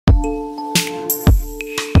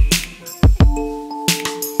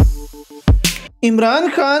इमरान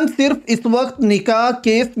खान सिर्फ इस वक्त निकाह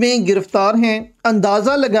केस में गिरफ्तार हैं।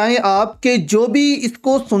 अंदाज़ा लगाएं आप कि जो भी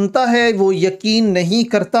इसको सुनता है वो यकीन नहीं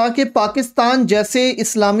करता कि पाकिस्तान जैसे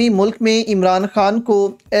इस्लामी मुल्क में इमरान खान को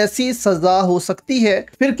ऐसी सज़ा हो सकती है।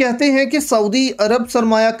 फिर कहते हैं कि सऊदी अरब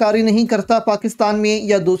सरमायाकारी नहीं करता पाकिस्तान में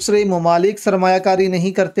या दूसरे ममालिक सरमायाकारी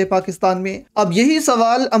नहीं करते पाकिस्तान में। अब यही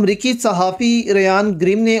सवाल अमरीकी सहाफ़ी रेयान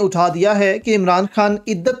ग्रिम ने उठा दिया है कि इमरान खान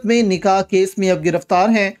इद्दत में निकाह केस में अब गिरफ्तार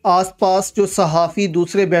हैं। आस पास जो सहाफ़ी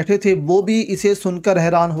दूसरे बैठे थे वो भी इसे सुनकर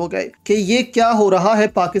हैरान हो गए कि ये क्या हो रहा है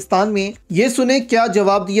पाकिस्तान में। ये सुने क्या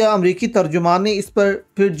जवाब दिया अमरीकी तर्जुमान ने इस पर,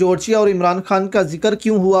 फिर जॉर्जिया और इमरान खान का जिक्र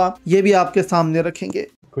क्यों हुआ ये भी आपके सामने रखेंगे।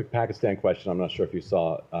 Quick Pakistan question. I'm not sure if you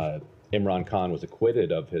saw Imran Khan was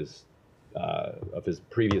acquitted of his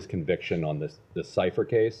previous conviction on this cipher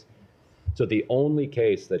case. So the only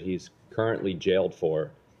case that he's currently jailed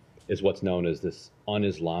for is what's known as this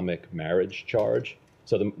un-Islamic marriage charge.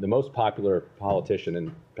 So the most popular politician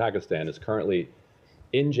in Pakistan is currently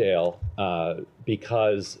in jail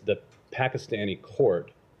because the Pakistani court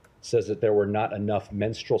says that there were not enough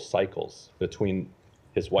menstrual cycles between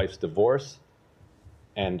his wife's divorce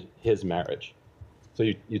and his marriage. So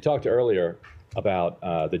you talked earlier about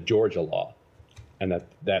the Georgia law and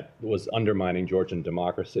that was undermining Georgian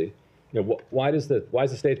democracy. You know, why is the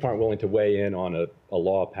State Department willing to weigh in on a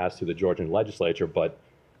law passed through the Georgian legislature, but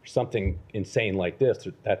something insane like this,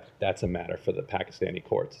 that's a matter for the Pakistani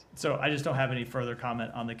courts? So I just don't have any further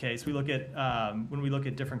comment on the case. We look at when we look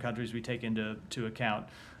at different countries, we take into account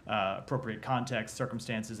appropriate context,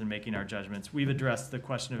 circumstances in making our judgments. We've addressed the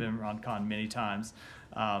question of Imran Khan many times.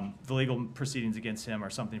 The legal proceedings against him are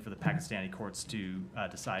something for the Pakistani courts to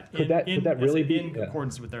decide in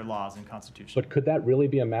accordance with their laws and constitution. But could that really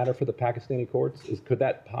be a matter for the Pakistani courts? Could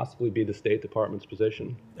that possibly be the State Department's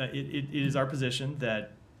position? It is our position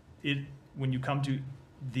that when you come to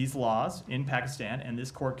these laws in Pakistan and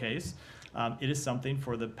this court case, it is something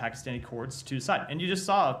for the Pakistani courts to decide. And you just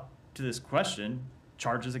saw, to this question,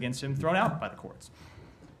 charges against him thrown out by the courts.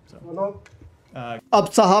 So. अब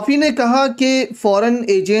सहाफ़ी ने कहा कि foreign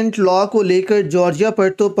agent law को लेकर Georgia पर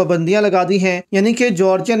तो पाबंदियां लगा दी हैं, यानी कि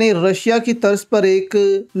जॉर्जिया ने रशिया की तर्ज पर एक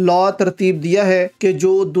लॉ तरतीब दिया है कि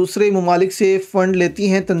जो दूसरे ममालिक से फंड लेती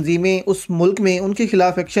हैं तंजीमें उस मुल्क में, उनके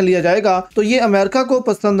खिलाफ एक्शन लिया जाएगा। तो ये अमेरिका को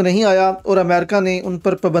पसंद नहीं आया और अमेरिका ने उन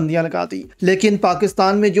पर पाबंदियां लगा दी। लेकिन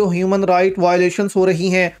पाकिस्तान में जो ह्यूमन राइट वायलेशंस हो रही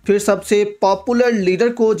हैं, फिर सबसे पॉपुलर लीडर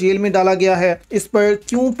को जेल में डाला गया है, इस पर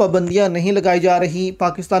क्यों पाबंदियां नहीं लगाई जा रही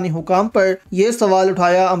पाकिस्तानी हुकाम पर, ये सवाल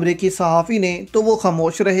उठाया अमरीकी सहाफ़ी ने, तो वो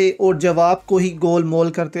खामोश रहे और जवाब को ही गोल मोल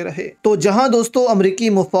करते रहे। तो जहां दोस्तों अमरीकी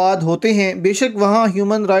मुफाद होते हैं, बेशक वहां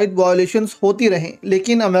ह्यूमन राइट वायलेशंस होती रहें,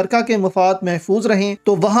 लेकिन अमेरिका के मुफाद महफूज रहें,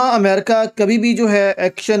 तो वहां अमेरिका कभी भी जो है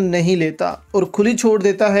एक्शन नहीं लेता और खुली छोड़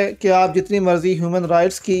देता है कि आप जितनी मर्जी ह्यूमन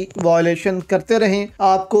राइट्स की वायलेशन करते रहें,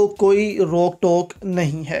 आपको कोई रोक टोक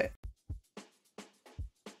नहीं है।